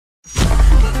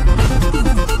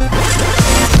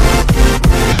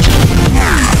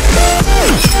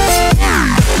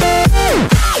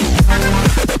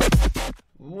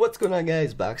going on,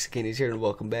 guys? Boxycandies here, and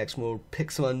welcome back to more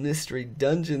Pixelmon Mystery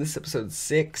Dungeon. This is episode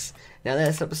 6. Now,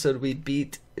 last episode we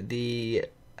beat the,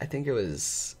 I think it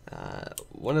was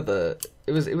one of the,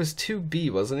 it was 2B,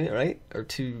 wasn't it, right? Or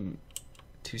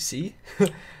 2C,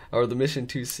 or the mission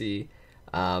 2C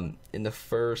in the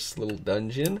first little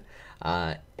dungeon.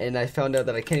 And I found out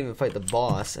that I can't even fight the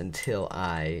boss until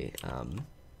I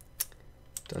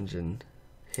dungeon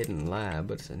hidden lab.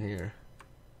 What's in here?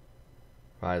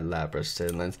 Ride Lapras to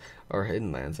Hidden Lands, or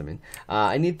Hidden Lands, I mean.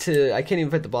 I can't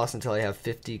even fight the boss until I have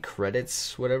 50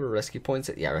 credits, whatever, rescue points.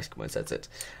 Yeah, rescue points, that's it.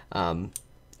 Can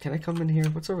I come in here?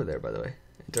 What's over there, by the way?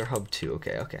 Enter hub 2,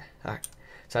 okay. Alright.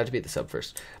 So I have to beat the sub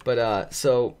first. But,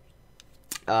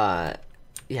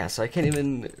 yeah, so I can't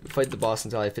even fight the boss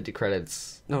until I have 50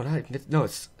 credits. No,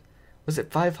 was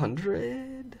it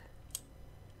 500?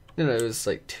 No, it was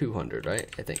like 200, right?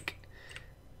 I think.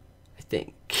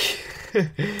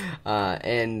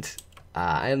 And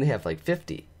I only have like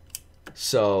 50,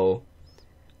 so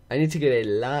I need to get a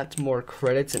lot more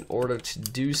credits in order to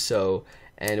do so.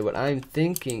 And what I'm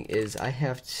thinking is I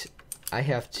have to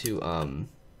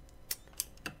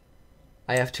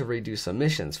redo some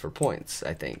missions for points.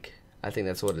 I think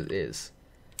that's what it is.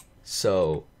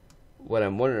 So what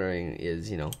I'm wondering is,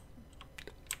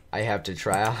 I have to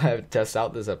test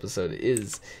out this episode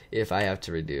is if I have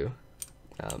to redo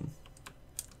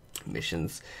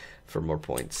missions for more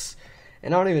points.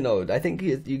 And I don't even know, I think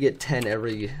you get 10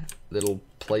 every little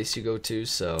place you go to,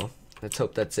 so let's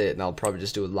hope that's it. And I'll probably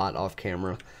just do a lot off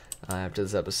camera after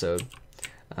this episode.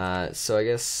 So I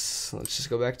guess let's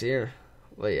just go back to here.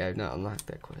 Wait, I have not unlocked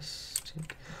that quest.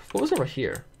 What was over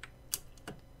here?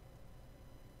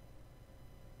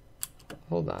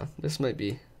 Hold on, this might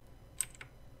be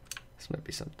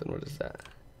something. What is that?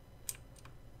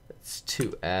 It's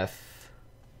 2F.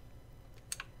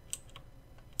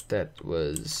 That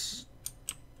was,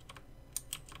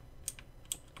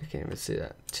 I can't even see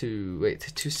that.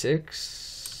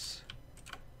 2.6.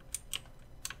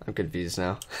 I'm confused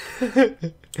now.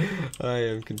 I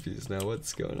am confused now.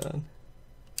 What's going on?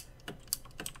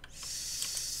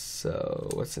 So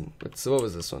what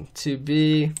was this one?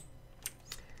 2B.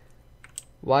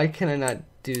 Why can I not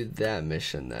do that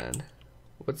mission then?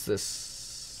 What's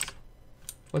this?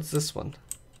 What's this one?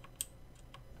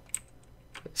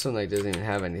 This one doesn't even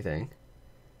have anything.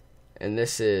 And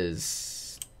this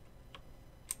is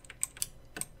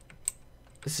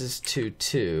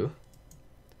 2-2.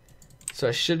 So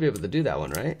I should be able to do that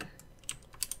one, right?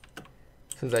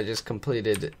 Since I just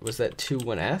completed, was that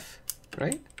 2-1F,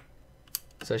 right?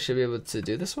 So I should be able to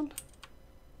do this one?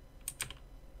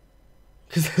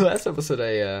 Because the last episode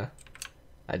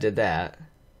I did that.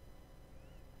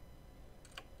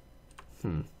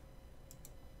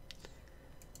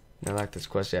 I like this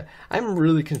question. I'm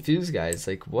really confused, guys.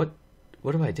 Like, what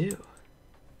do I do?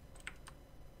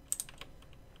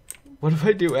 What do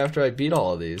I do after I beat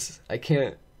all of these? I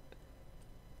can't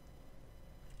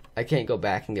go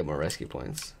back and get more rescue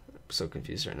points. I'm so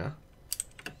confused right now.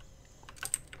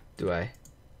 Do I?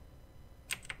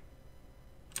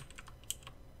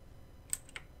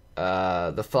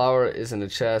 The flower is in a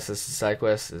chest. This is a side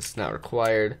quest. It's not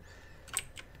required.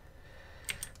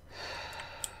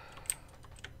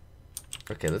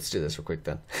 Okay, let's do this real quick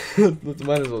then.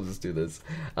 Might as well just do this.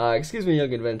 Excuse me,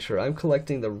 young adventurer. I'm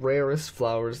collecting the rarest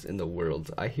flowers in the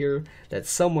world. I hear that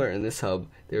somewhere in this hub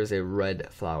there is a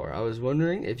red flower. I was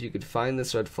wondering if you could find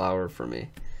this red flower for me.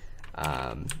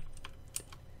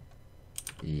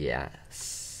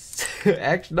 Yes.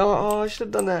 Actually, no. I should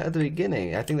have done that at the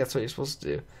beginning. I think that's what you're supposed to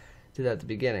do. Do that at the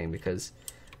beginning because,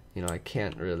 I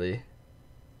can't really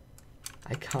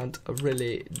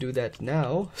do that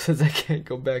now since I can't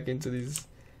go back into these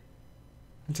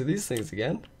things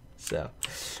again. So,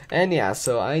 and yeah,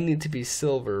 so I need to be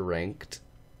silver ranked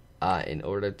in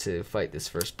order to fight this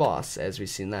first boss, as we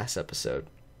seen last episode.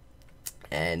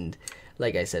 And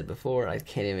like I said before, I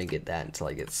can't even get that until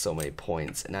I get so many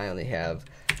points, and I only have,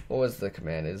 what was the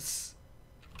command?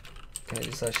 Can I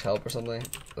do /help or something?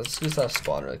 Let's do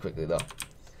 /spawn really quickly though,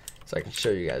 so I can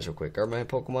show you guys real quick. Are my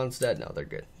Pokemon's dead? No, they're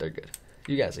good. They're good.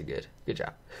 You guys are good. Good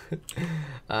job.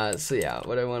 So yeah,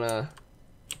 what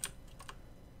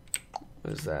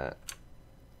is that?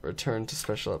 Return to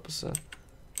special episode.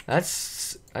 I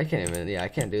can't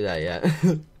do that yet.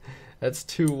 That's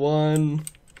 2-1.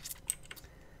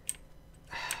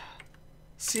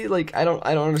 See, like, I don't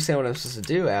understand what I'm supposed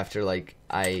to do after, like,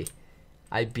 I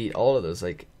beat all of those,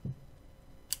 like,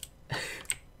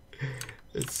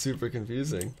 it's super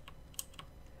confusing.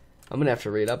 I'm gonna have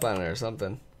to read up on it or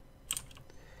something.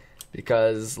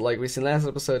 Because, like we seen last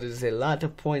episode, it is a lot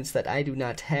of points that I do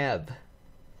not have.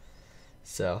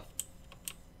 So,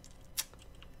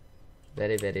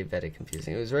 Very, very, very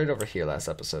confusing. It was right over here last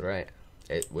episode, right?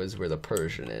 It was where the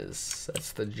Persian is.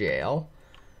 That's the jail.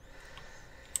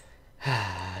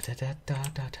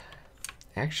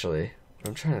 Actually,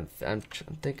 I'm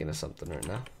thinking of something right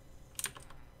now.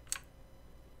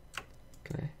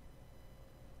 Okay.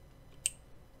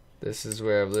 This is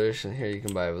where evolution. Here you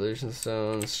can buy evolution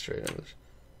stones. Straight evolution.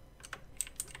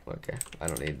 Okay, I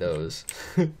don't need those.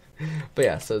 But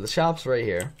yeah, so the shop's right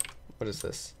here. What is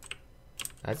this?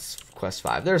 That's quest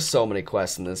 5. There's so many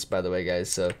quests in this, by the way,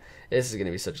 guys. So this is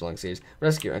gonna be such a long series.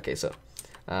 Rescue. Okay, so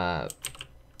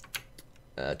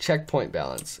checkpoint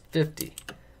balance 50,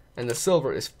 and the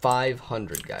silver is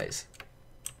 500, guys.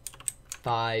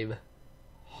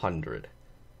 500.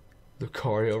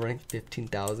 Lucario rank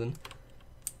 15,000.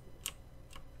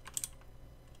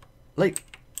 Like,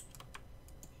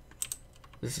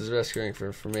 this is rescuing for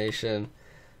information.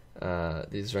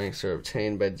 These ranks are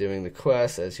obtained by doing the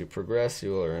quest. As you progress,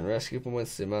 you will earn rescue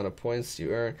points. The amount of points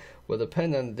you earn will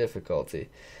depend on the difficulty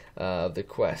of the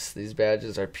quest. These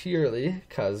badges are purely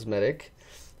cosmetic.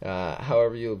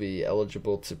 However, you will be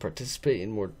eligible to participate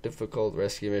in more difficult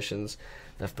rescue missions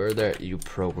the further you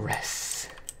progress.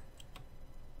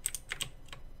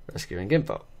 Rescuing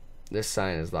info. This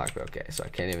sign is locked. Okay, so I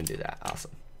can't even do that.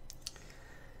 Awesome.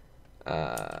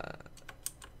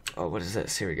 Oh, what is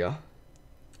this? Here we go.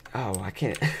 Oh, I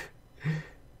can't.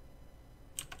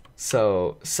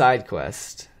 So, side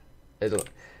quest. It'll.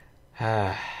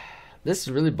 This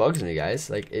really bugs me, guys.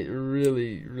 Like, it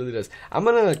really, really does. I'm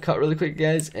gonna cut really quick,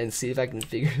 guys, and see if I can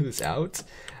figure this out.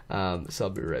 So I'll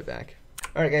be right back.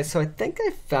 Alright, guys, so I think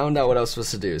I found out what I was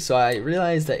supposed to do. So I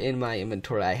realized that in my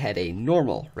inventory I had a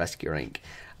normal rescue rank.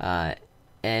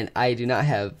 And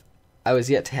I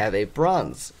was yet to have a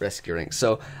bronze rescue rank.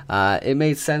 So it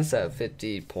made sense at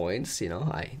 50 points, you know,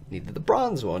 I needed the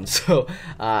bronze one. So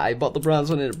I bought the bronze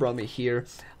one and it brought me here.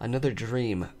 Another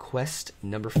dream, quest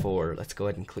number 4. Let's go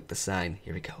ahead and click the sign.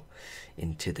 Here we go.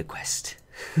 Into the quest.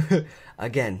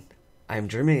 Again. I'm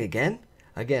dreaming again?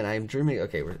 Again, I'm dreaming.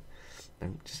 Okay,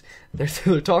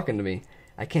 they're talking to me.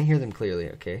 I can't hear them clearly,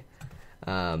 okay?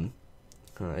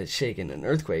 It's shaking. An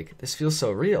earthquake. This feels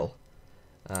so real.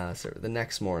 So the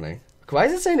next morning. Why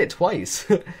is it saying it twice?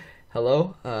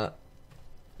 Hello?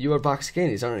 You are Box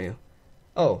Candies, aren't you?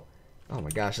 Oh my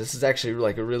gosh, this is actually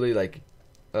like a really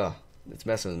it's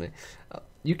messing with me.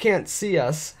 You can't see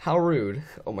us. How rude.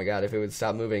 Oh my god, if it would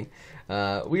stop moving.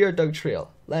 We are Doug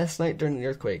Trail. Last night during the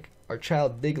earthquake, our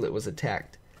child Diglett was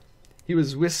attacked. He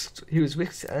was whisked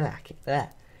can't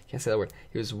say that word.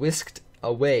 He was whisked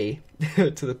away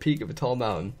to the peak of a tall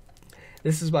mountain.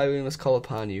 This is why we must call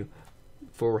upon you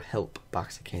for help,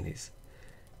 Box of Candies.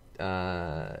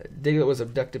 Diglett was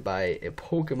abducted by a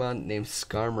Pokemon named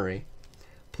Skarmory.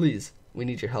 Please, we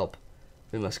need your help.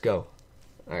 We must go.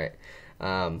 Alright.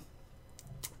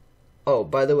 Oh,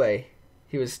 by the way,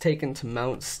 he was taken to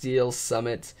Mount Steel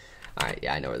Summit. Alright,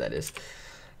 yeah, I know where that is.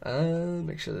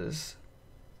 Make sure there's...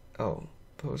 Oh,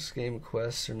 post-game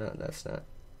quests or not? That's not...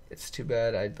 It's too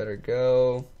bad. I'd better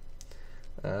go.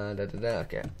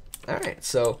 Okay. Alright,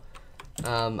 so...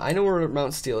 I know where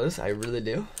Mount Steel is. I really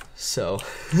do. So,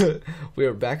 we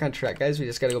are back on track, guys. We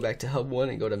just gotta go back to Hub 1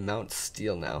 and go to Mount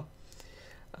Steel now.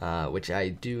 Which I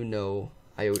do know...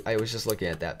 I was just looking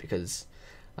at that because...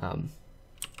 can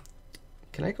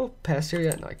I go past here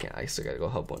yet? No, I can't. I still gotta go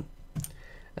Hub 1.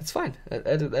 That's fine.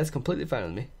 That's completely fine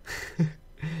with me.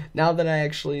 Now that I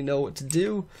actually know what to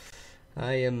do,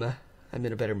 I'm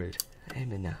in a better mood. I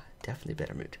am in a definitely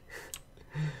better mood.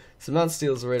 So Mount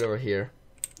Steel is right over here.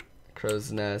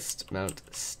 Crow's Nest, Mount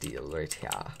Steel, right here.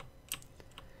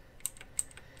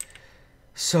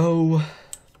 So,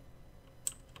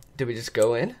 do we just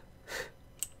go in?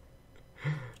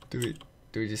 Do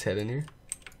we just head in here?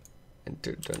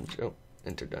 Enter dungeon. Oh,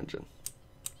 enter dungeon.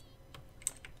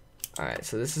 Alright,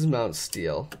 so this is Mount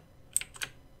Steel.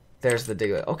 There's the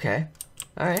Diglett. Okay.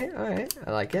 Alright.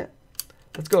 I like it.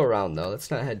 Let's go around though. Let's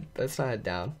not head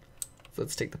down. So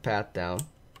let's take the path down.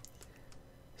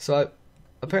 So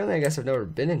apparently I guess I've never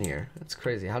been in here. That's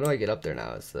crazy. How do I get up there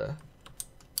now is the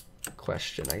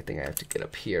question. I think I have to get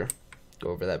up here. Go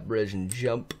over that bridge and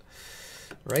jump.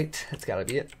 Right, that's gotta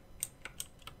be it.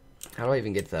 How do I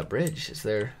even get to that bridge? Is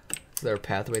there a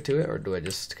pathway to it, or do I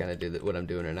just kind of do what I'm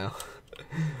doing right now?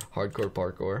 Hardcore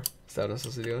parkour. Is that what I'm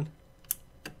supposed to be doing?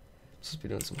 I'm supposed to be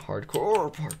doing some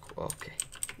hardcore parkour. Okay,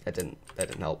 that didn't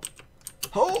help.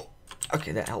 Oh,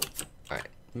 okay, that helped. All right,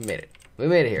 we made it. We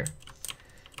made it here.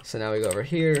 So now we go over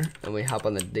here and we hop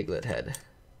on the Diglett head.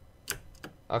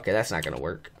 Okay, that's not gonna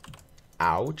work.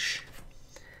 Ouch.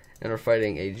 And we're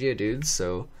fighting a Geodude,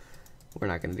 so we're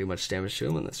not gonna do much damage to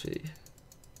him unless we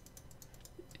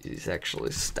He's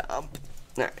actually stomp.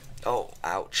 Alright. Oh,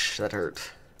 ouch. That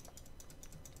hurt.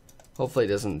 Hopefully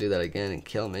he doesn't do that again and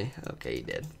kill me. Okay, he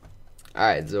did.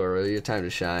 Alright, Zoro, your time to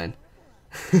shine.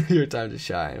 Your time to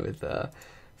shine with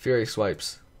Fury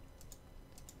Swipes.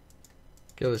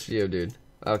 Kill this Geodude.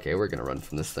 Okay, we're gonna run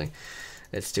from this thing.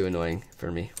 It's too annoying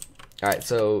for me. Alright,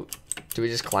 so do we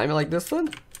just climb it like this then?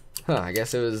 Huh, I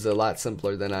guess it was a lot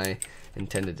simpler than I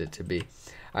intended it to be.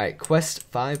 Alright,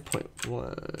 quest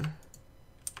 5.1.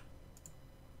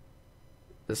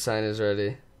 The sign is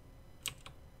ready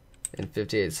in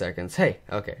 58 seconds. Hey,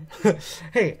 okay.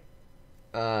 Hey,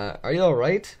 are you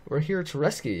alright? We're here to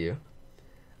rescue you.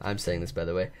 I'm saying this, by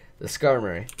the way. The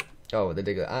Skarmory. Oh, the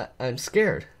Diglett. I'm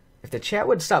scared. If the chat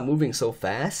would stop moving so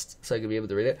fast so I could be able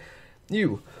to read it.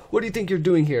 You, what do you think you're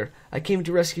doing here? I came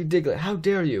to rescue Diglett. How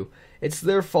dare you? It's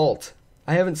their fault.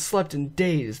 I haven't slept in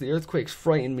days. The earthquakes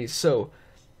frighten me so.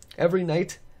 Every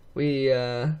night we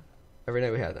have,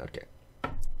 okay.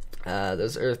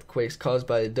 Those earthquakes caused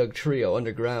by the Doug Trio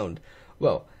underground.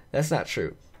 Well, that's not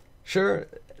true. Sure,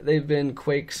 they've been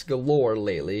quakes galore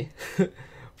lately,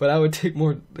 but I would take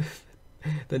more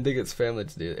than Diglett's family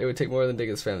to do it. It would take more than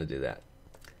Diglett's family to do that.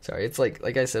 Sorry, it's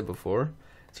like I said before,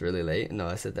 it's really late. No,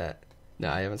 I said that. No,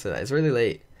 I haven't said that. It's really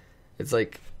late. It's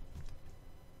like,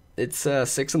 it's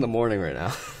 6 in the morning right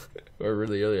now. Or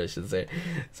really early, I should say.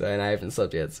 So, and I haven't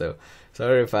slept yet, so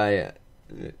sorry if I'm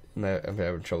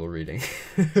having trouble reading.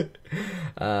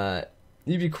 You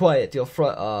be quiet. We'll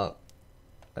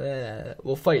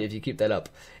fight if you keep that up.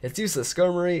 It's useless.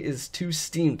 Skarmory is too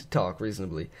steamed to talk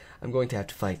reasonably. I'm going to have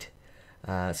to fight.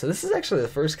 So this is actually the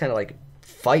first kind of like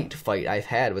fight I've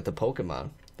had with the Pokemon,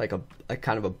 like a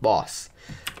kind of a boss.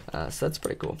 So that's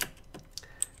pretty cool.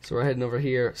 So we're heading over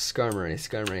here.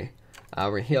 Skarmory. We're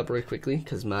gonna heal up really quickly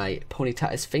because my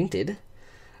Ponyta is fainted.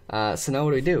 So now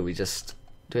what do? We just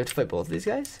do we have to fight both of these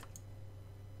guys?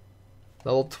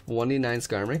 Level 29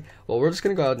 Skarmory. Well, we're just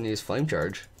gonna go out and use Flame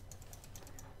Charge.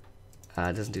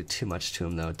 It doesn't do too much to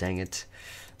him though. Dang it.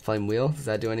 Flame Wheel. Does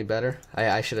that do any better?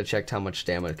 I should have checked how much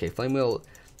damage. Okay, Flame Wheel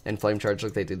and Flame Charge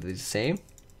look like they do the same,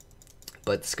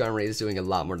 but Skarmory is doing a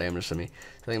lot more damage to me.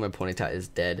 I think my Ponyta is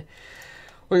dead.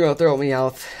 We're gonna throw me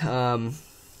out.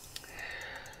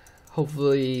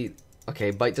 Hopefully,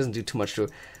 okay. Bite doesn't do too much to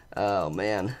it. Oh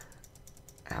man,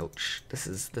 ouch. This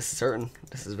is hurting.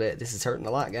 This is hurting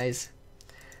a lot, guys.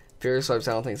 Fury Swipes.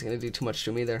 I don't think it's gonna do too much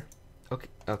to him either.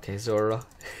 Okay, Zoro.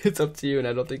 It's up to you, and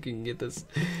I don't think you can get this.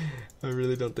 I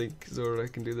really don't think Zoro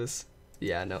can do this.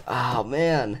 Yeah, no. Oh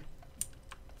man.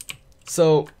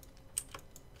 So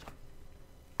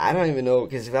I don't even know,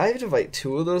 because if I have to fight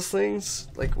 2 of those things,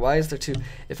 like why is there 2?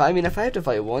 If I have to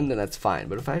fight 1, then that's fine.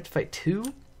 But if I have to fight 2,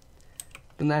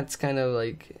 then that's kind of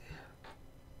like,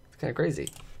 it's kind of crazy.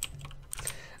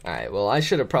 All right. Well, I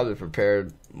should have probably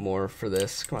prepared more for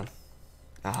this. Come on.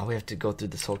 Oh, we have to go through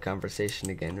this whole conversation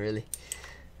again, really?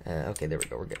 Okay, there we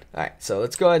go. We're good. All right, so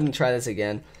let's go ahead and try this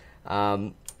again.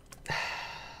 The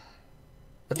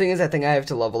thing is, I think I have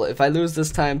to level it. If I lose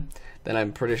this time, then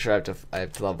I'm pretty sure I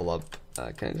have to level up.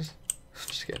 Can I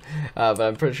just kidding. But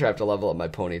I'm pretty sure I have to level up my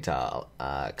Ponyta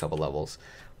a couple levels,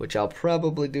 which I'll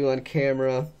probably do on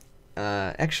camera.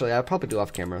 Actually, I'll probably do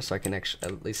off camera, so I can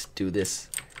actually at least do this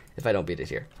if I don't beat it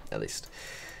here, at least.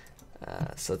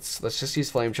 So let's just use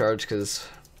Flame Charge, because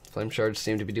Flame Charge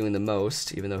seemed to be doing the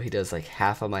most, even though he does like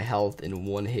half of my health in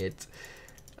 1 hit.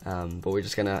 But we're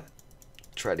just gonna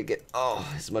try to get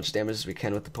as much damage as we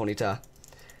can with the Ponyta,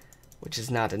 which is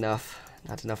not enough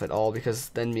at all, because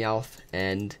then Meowth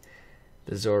and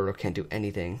the Zoro can't do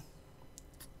anything.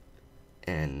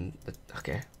 And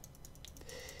okay,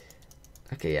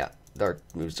 yeah, dark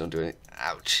moves don't do anything.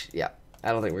 Ouch. Yeah,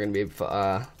 I don't think we're gonna be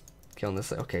killing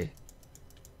this. Okay.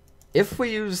 If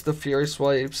we use the Fury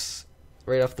Swipes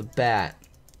right off the bat,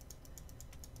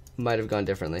 might have gone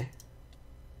differently.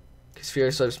 Because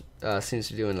Fury Swipes seems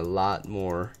to be doing a lot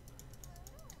more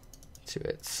to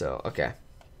it. So, okay.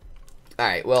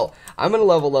 Alright, well, I'm going to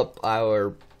level up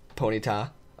our Ponyta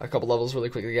a couple levels really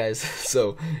quickly, guys.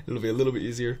 So, it'll be a little bit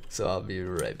easier. So, I'll be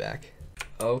right back.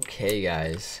 Okay,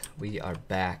 guys. We are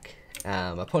back.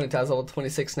 My Ponyta's level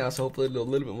 26 now, so hopefully it'll do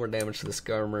a little bit more damage to the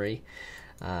Skarmory.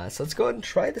 So let's go ahead and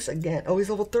try this again. Oh, he's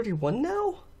level 31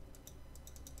 now?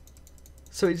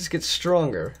 So he just gets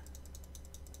stronger.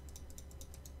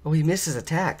 Oh, he misses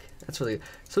attack. That's really...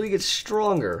 So he gets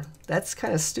stronger. That's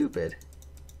kind of stupid.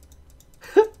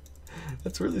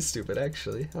 That's really stupid,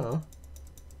 actually. Oh.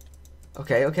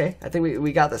 Okay. I think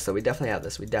we got this, though. We definitely have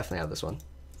this. We definitely have this one.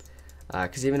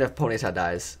 Because even if Ponyta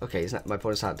dies... Okay, my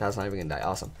Ponyta's not even going to die.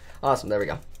 Awesome. There we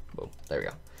go. Boom. There we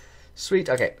go. Sweet.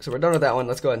 Okay, so we're done with that one.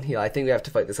 Let's go ahead and heal. I think we have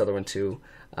to fight this other one too.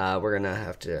 We're gonna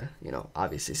have to, you know,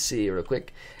 obviously see real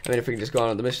quick. I mean, if we can just go on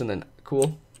with the mission, then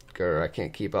cool. Grr, I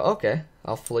can't keep up. Okay,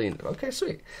 I'll flee. Okay,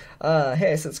 sweet.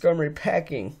 Hey, I said Skarmory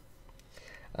packing.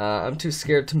 I'm too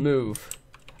scared to move.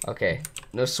 Okay,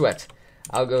 no sweat.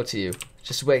 I'll go to you.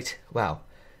 Just wait. Wow,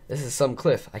 this is some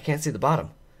cliff. I can't see the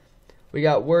bottom. We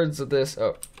got words of this.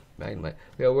 Oh, Magnemite.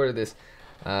 We got word of this.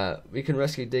 We can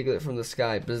rescue Diglett from the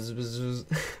sky. Bzz, bzz, bzz.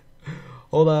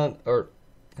 Hold on, or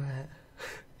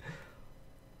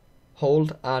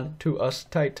hold on to us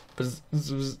tight. Bzz,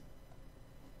 bzz,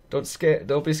 bzz.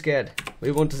 Don't be scared.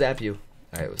 We won't zap you.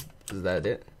 All right, was that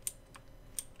it?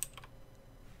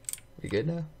 We good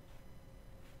now?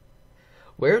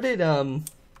 Where did I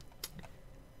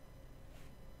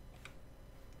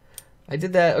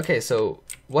did that. Okay, so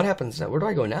what happens now? Where do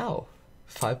I go now?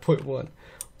 5.1.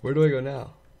 Where do I go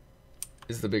now?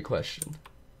 Is the big question.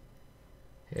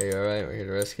 Hey, alright, we're here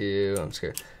to rescue you. I'm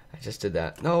scared. I just did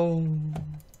that. No.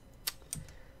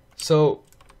 So,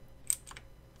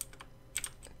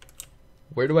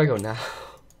 where do I go now?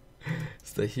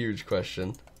 It's the huge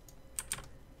question.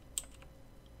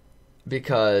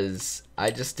 Because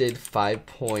I just did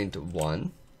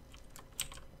 5.1.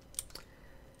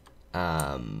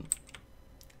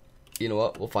 You know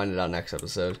what? We'll find it out next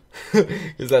episode.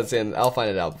 Because that's in. I'll find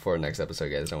it out before next episode,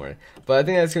 guys. Don't worry. But I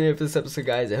think that's going to be it for this episode,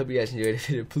 guys. I hope you guys enjoyed the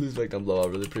video. Please like down below. I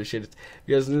really appreciate it. If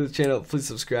you guys are new to the channel, please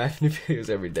subscribe. New videos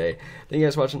every day. Thank you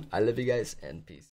guys for watching. I love you guys, and peace.